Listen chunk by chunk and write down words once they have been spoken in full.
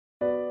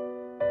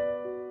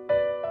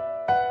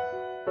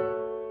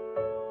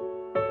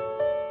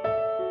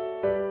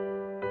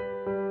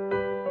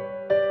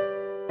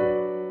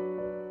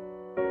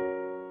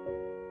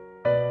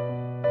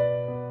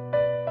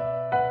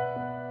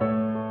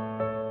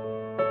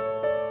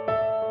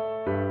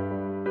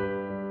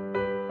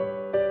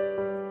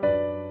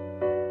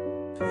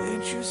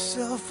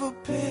yourself a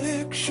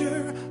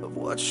picture of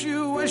what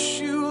you wish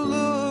you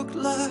looked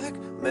like.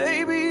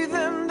 Maybe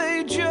then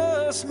they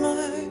just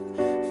might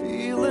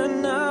feel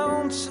an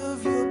ounce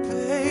of your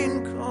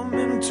pain come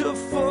into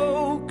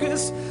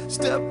focus.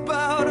 Step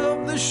out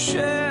of the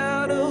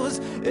shadows,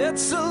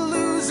 it's a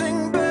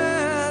losing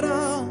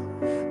battle.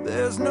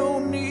 There's no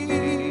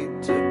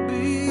need to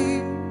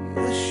be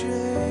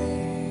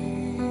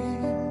ashamed,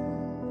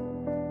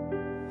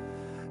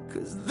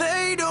 'cause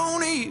they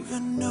don't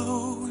even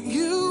know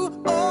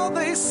you. All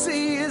they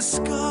see is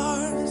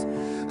scars.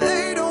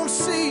 They don't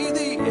see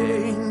the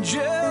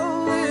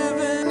angel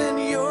living in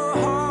your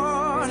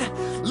heart.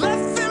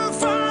 Let them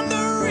find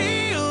the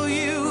real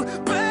you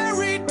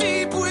buried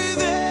deep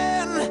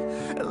within,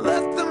 and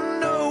let them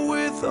know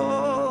with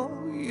all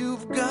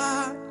you've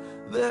got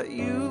that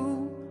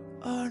you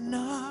are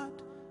not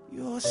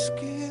your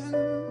skin.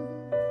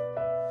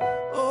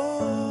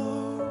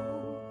 Oh,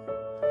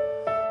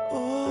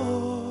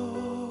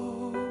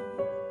 oh.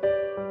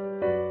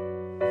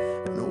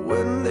 And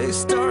when they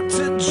start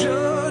to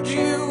judge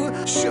you,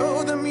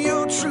 show them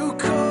your true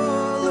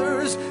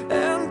colors,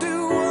 and do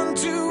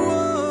unto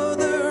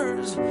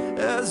others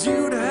as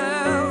you'd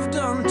have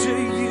done to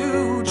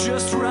you.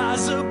 Just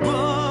rise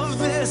above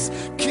this,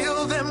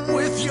 kill them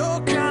with your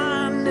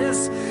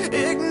kindness.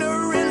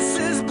 Ignorance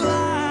is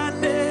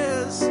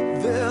blindness.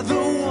 They're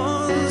the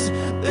ones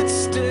that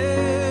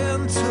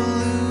stand to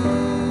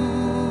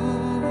lose,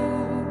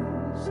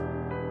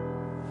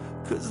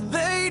 'cause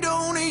they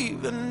don't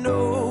even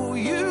know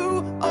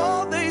you.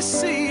 All they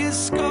see is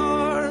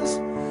scars.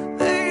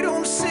 They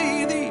don't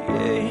see the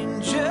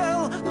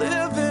angel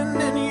living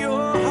in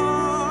your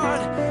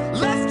heart.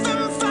 Let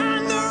them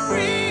find the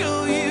real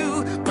you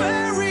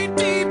buried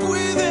deep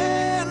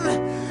within,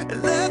 and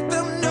let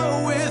them know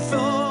with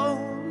all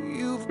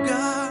you've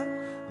got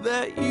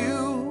that you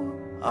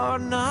are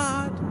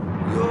not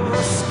your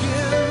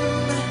skin.